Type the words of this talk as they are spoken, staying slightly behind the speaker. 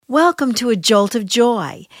Welcome to A Jolt of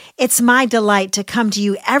Joy. It's my delight to come to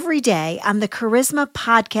you every day on the Charisma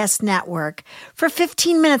Podcast Network for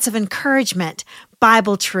 15 minutes of encouragement,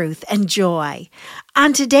 Bible truth, and joy.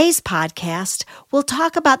 On today's podcast, we'll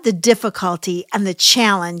talk about the difficulty and the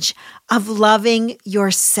challenge of loving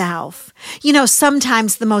yourself. You know,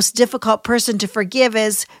 sometimes the most difficult person to forgive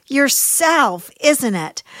is yourself, isn't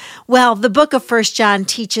it? Well, the book of 1 John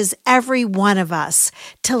teaches every one of us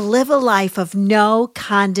to live a life of no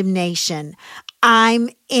condemnation. I'm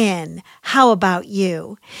in. How about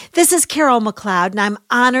you? This is Carol McLeod, and I'm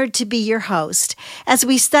honored to be your host as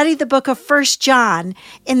we study the book of 1 John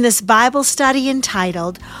in this Bible study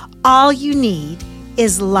entitled, All You Need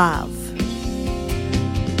is Love.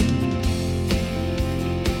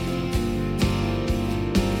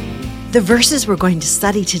 The verses we're going to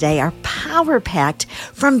study today are power-packed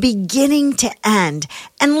from beginning to end.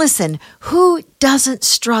 And listen, who doesn't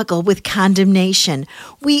struggle with condemnation?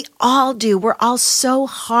 We all do. We're all so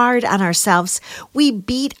hard on ourselves. We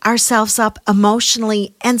beat ourselves up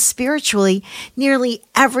emotionally and spiritually nearly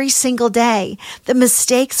every single day. The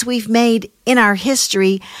mistakes we've made in our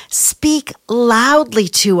history speak loudly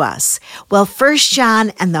to us. Well, 1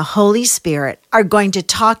 John and the Holy Spirit are going to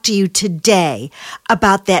talk to you today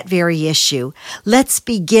about that very issue. Let's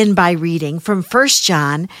begin by reading from 1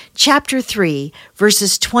 John chapter 3,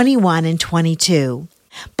 verses 21 and 22.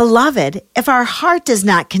 Beloved, if our heart does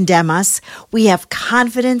not condemn us, we have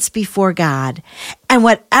confidence before God. And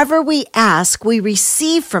whatever we ask, we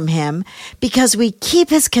receive from Him because we keep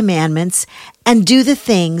His commandments and do the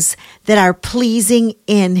things that are pleasing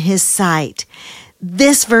in His sight.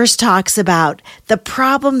 This verse talks about the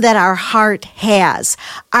problem that our heart has.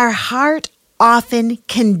 Our heart often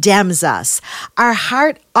condemns us. Our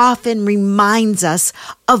heart often reminds us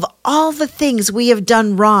of all the things we have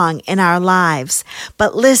done wrong in our lives.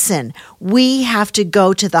 But listen, we have to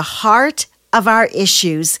go to the heart of our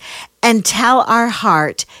issues and tell our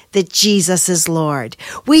heart that Jesus is Lord.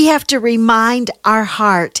 We have to remind our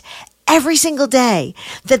heart every single day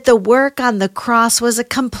that the work on the cross was a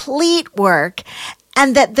complete work,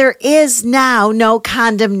 and that there is now no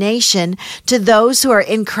condemnation to those who are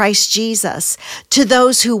in Christ Jesus, to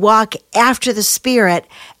those who walk after the Spirit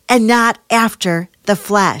and not after the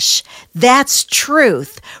flesh. That's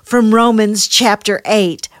truth from Romans chapter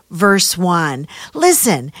 8, verse 1.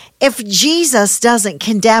 Listen, if Jesus doesn't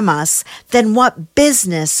condemn us, then what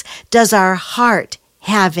business does our heart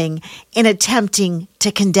having in attempting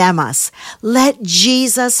to condemn us? Let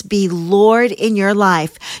Jesus be Lord in your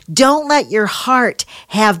life. Don't let your heart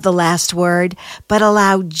have the last word, but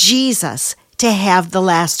allow Jesus to have the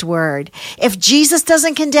last word. If Jesus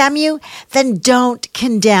doesn't condemn you, then don't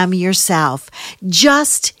condemn yourself.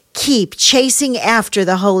 Just keep chasing after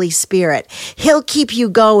the Holy Spirit. He'll keep you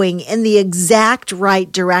going in the exact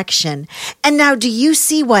right direction. And now, do you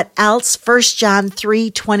see what else 1 John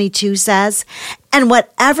 3:22 says? And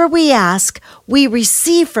whatever we ask, we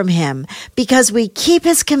receive from Him because we keep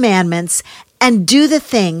His commandments and do the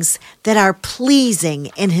things that are pleasing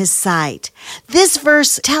in His sight. This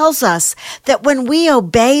verse tells us that when we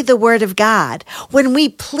obey the Word of God, when we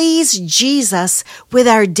please Jesus with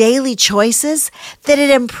our daily choices, that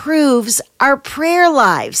it improves our prayer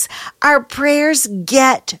lives. Our prayers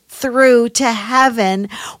get through to heaven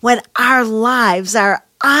when our lives are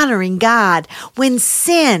honoring God, when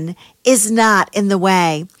sin is not in the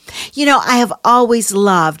way. You know, I have always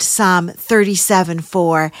loved Psalm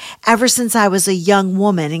 37:4 ever since I was a young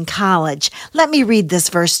woman in college. Let me read this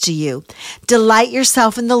verse to you. Delight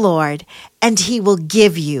yourself in the Lord, and He will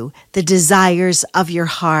give you the desires of your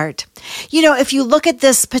heart. You know, if you look at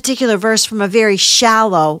this particular verse from a very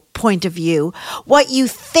shallow point of view, what you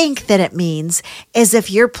think that it means is if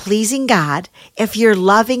you're pleasing God, if you're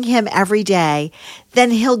loving Him every day, then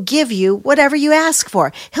He'll give you whatever you ask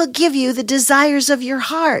for. He'll give you the desires of your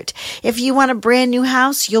heart. If you want a brand new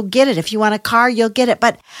house, you'll get it. If you want a car, you'll get it.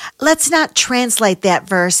 But let's not translate that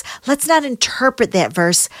verse. Let's not interpret that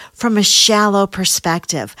verse from a shallow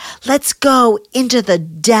perspective. Let's go into the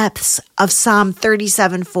depths of Psalm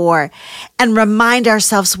 37:4 and remind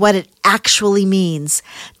ourselves what it actually means.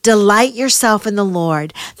 Delight yourself in the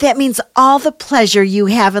Lord. That means all the pleasure you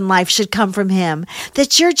have in life should come from Him,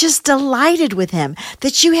 that you're just delighted with Him,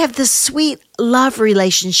 that you have this sweet love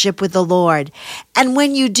relationship with the Lord. And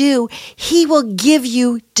when you do, He will give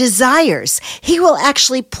you desires. He will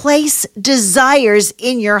actually place desires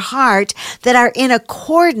in your heart that are in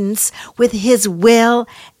accordance with His will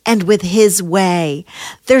and with His way.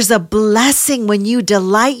 There's a blessing when you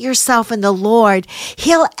delight yourself in the Lord.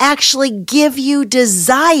 He'll actually give you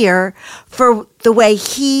desire for the way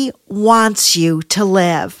He wants you to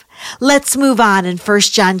live. Let's move on in 1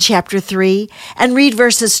 John chapter 3 and read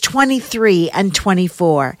verses 23 and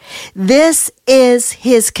 24. This is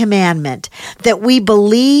his commandment, that we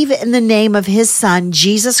believe in the name of his Son,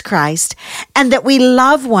 Jesus Christ, and that we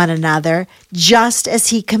love one another just as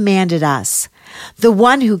he commanded us. The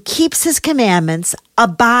one who keeps his commandments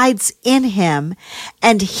abides in him,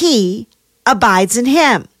 and he abides in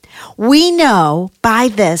him. We know by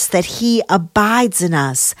this that he abides in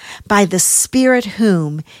us by the Spirit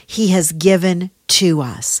whom he has given to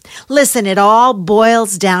us. Listen, it all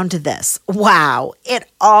boils down to this. Wow. It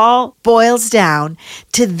all boils down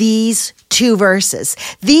to these two verses.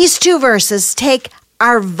 These two verses take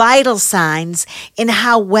our vital signs in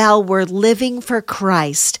how well we're living for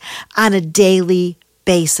Christ on a daily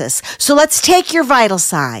basis. So let's take your vital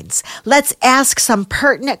signs. Let's ask some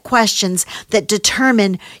pertinent questions that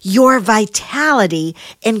determine your vitality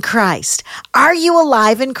in Christ. Are you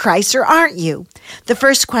alive in Christ or aren't you? The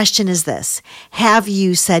first question is this: have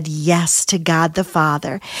you said yes to God the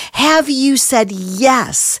Father? Have you said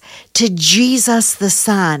yes to Jesus the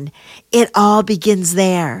Son? It all begins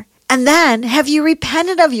there. And then, have you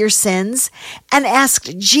repented of your sins and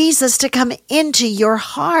asked Jesus to come into your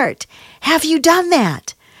heart? Have you done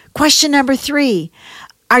that? Question number 3,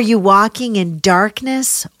 are you walking in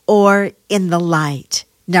darkness or in the light?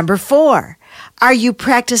 Number 4, are you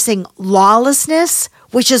practicing lawlessness,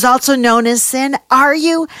 which is also known as sin? Are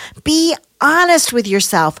you? Be honest with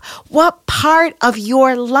yourself. What part of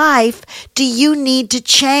your life do you need to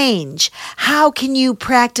change? How can you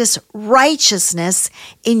practice righteousness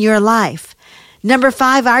in your life? Number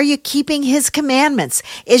 5, are you keeping his commandments?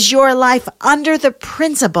 Is your life under the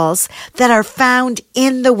principles that are found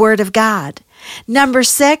in the Word of God? Number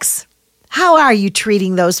 6, how are you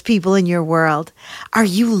treating those people in your world? Are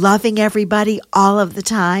you loving everybody all of the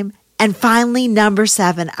time? And finally, number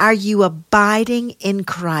 7, are you abiding in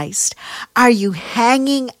Christ? Are you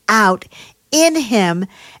hanging out in him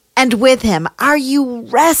and with him? Are you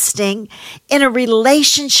resting in a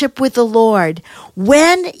relationship with the Lord?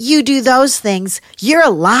 When you do those things, you're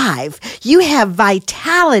alive. You have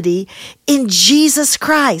vitality in Jesus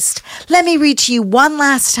Christ. Let me read to you one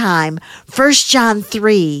last time, 1 John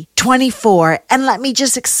 3:24, and let me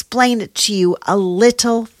just explain it to you a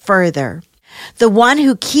little further. The one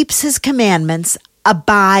who keeps his commandments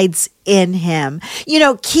abides in him. You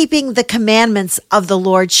know, keeping the commandments of the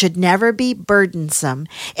Lord should never be burdensome.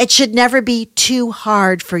 It should never be too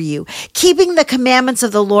hard for you. Keeping the commandments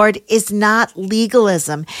of the Lord is not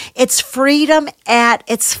legalism. It's freedom at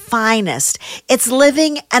its finest. It's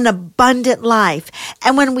living an abundant life.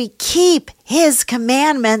 And when we keep his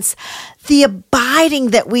commandments, the abiding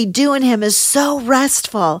that we do in him is so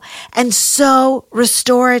restful and so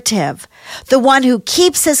restorative. The one who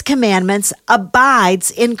keeps his commandments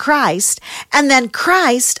abides in Christ, and then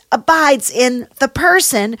Christ abides in the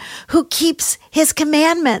person who keeps his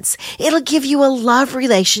commandments. It'll give you a love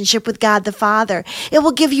relationship with God the Father. It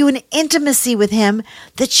will give you an intimacy with him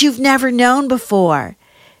that you've never known before.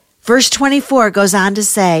 Verse 24 goes on to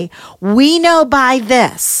say, we know by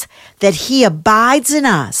this that he abides in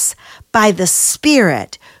us by the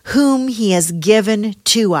Spirit whom he has given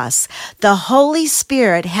to us. The Holy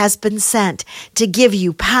Spirit has been sent to give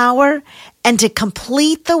you power and to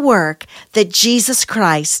complete the work that Jesus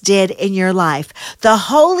Christ did in your life. The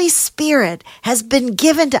Holy Spirit has been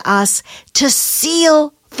given to us to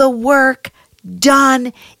seal the work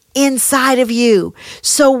done inside of you.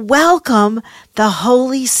 So welcome the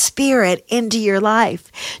Holy Spirit into your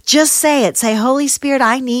life. Just say it. Say, Holy Spirit,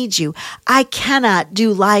 I need you. I cannot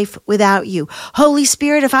do life without you. Holy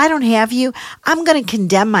Spirit, if I don't have you, I'm going to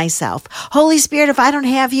condemn myself. Holy Spirit, if I don't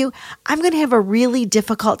have you, I'm going to have a really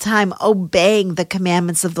difficult time obeying the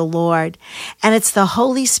commandments of the Lord. And it's the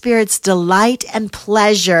Holy Spirit's delight and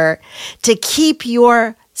pleasure to keep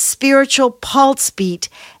your spiritual pulse beat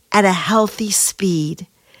at a healthy speed.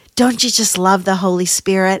 Don't you just love the Holy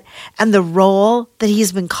Spirit and the role that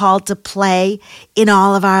he's been called to play in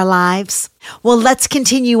all of our lives? Well, let's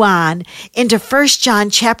continue on into 1 John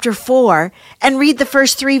chapter 4 and read the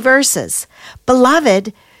first 3 verses.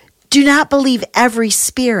 Beloved, do not believe every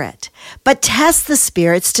spirit, but test the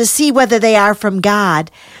spirits to see whether they are from God,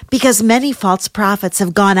 because many false prophets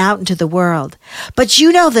have gone out into the world. But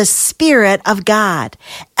you know the Spirit of God.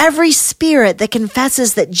 Every spirit that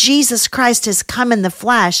confesses that Jesus Christ has come in the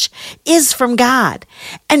flesh is from God.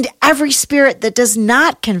 And every spirit that does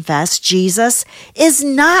not confess Jesus is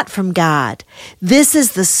not from God. This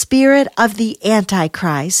is the spirit of the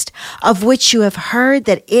Antichrist, of which you have heard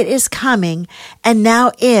that it is coming and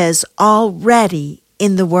now is already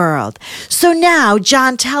in the world. So now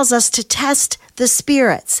John tells us to test the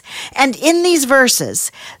spirits. And in these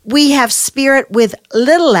verses, we have spirit with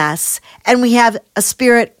little s, and we have a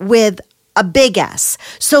spirit with a big S.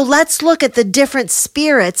 So let's look at the different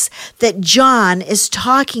spirits that John is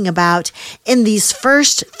talking about in these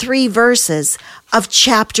first 3 verses of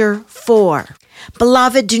chapter 4.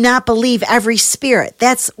 Beloved, do not believe every spirit.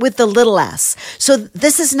 That's with the little s. So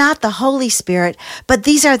this is not the Holy Spirit, but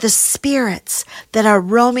these are the spirits that are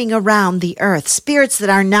roaming around the earth, spirits that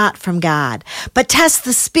are not from God. But test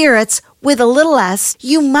the spirits with a little s.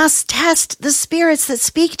 You must test the spirits that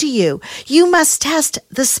speak to you. You must test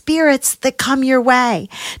the spirits that come your way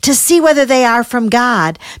to see whether they are from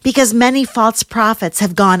God, because many false prophets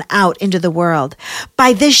have gone out into the world.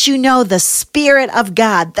 By this you know the Spirit of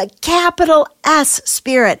God, the capital S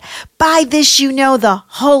Spirit. By this you know the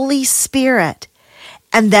Holy Spirit.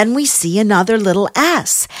 And then we see another little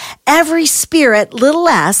s. Every spirit, little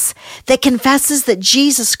s, that confesses that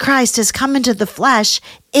Jesus Christ has come into the flesh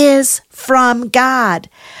is from God.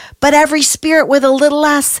 But every spirit with a little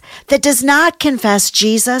s that does not confess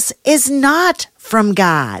Jesus is not from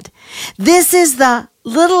God. This is the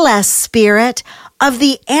little s spirit of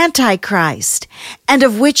the Antichrist, and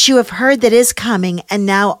of which you have heard that is coming and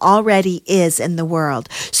now already is in the world.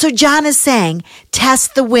 So John is saying,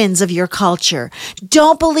 test the winds of your culture.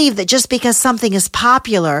 Don't believe that just because something is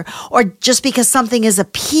popular or just because something is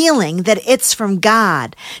appealing that it's from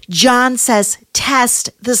God. John says,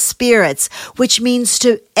 test the spirits, which means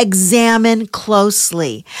to examine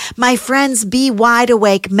closely. My friends, be wide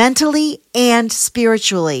awake mentally and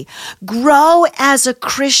spiritually. Grow as a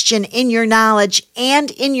Christian in your knowledge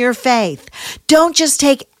and in your faith. Don't just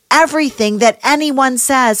take everything that anyone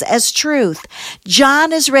says as truth.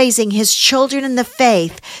 John is raising his children in the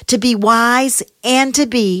faith to be wise and to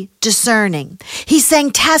be discerning. He's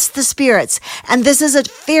saying test the spirits, and this is a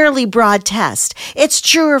fairly broad test. It's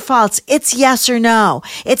true or false. It's yes or no.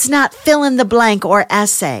 It's not fill in the blank or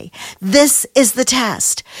essay. This is the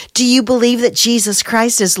test. Do you believe that Jesus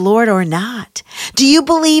Christ is Lord or not? Do you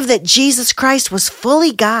believe that Jesus Christ was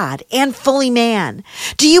fully God and fully man?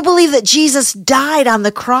 Do you believe that Jesus died on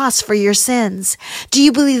the cross for your sins? Do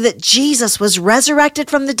you believe that Jesus was resurrected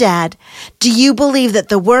from the dead? Do you believe that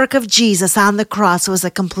the work of Jesus on the cross was a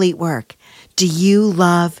complete work? Do you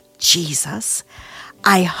love Jesus?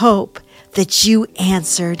 I hope that you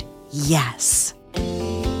answered yes.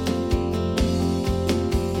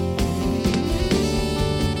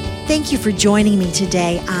 Thank you for joining me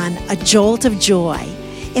today on A Jolt of Joy.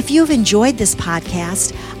 If you've enjoyed this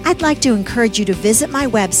podcast, I'd like to encourage you to visit my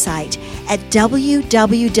website at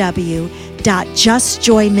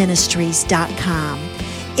www.justjoyministries.com.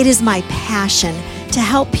 It is my passion to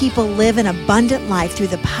help people live an abundant life through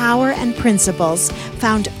the power and principles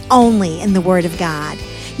found only in the Word of God.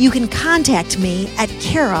 You can contact me at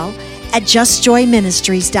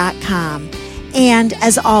carol@justjoyministries.com. And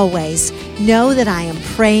as always, know that I am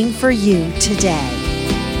praying for you today.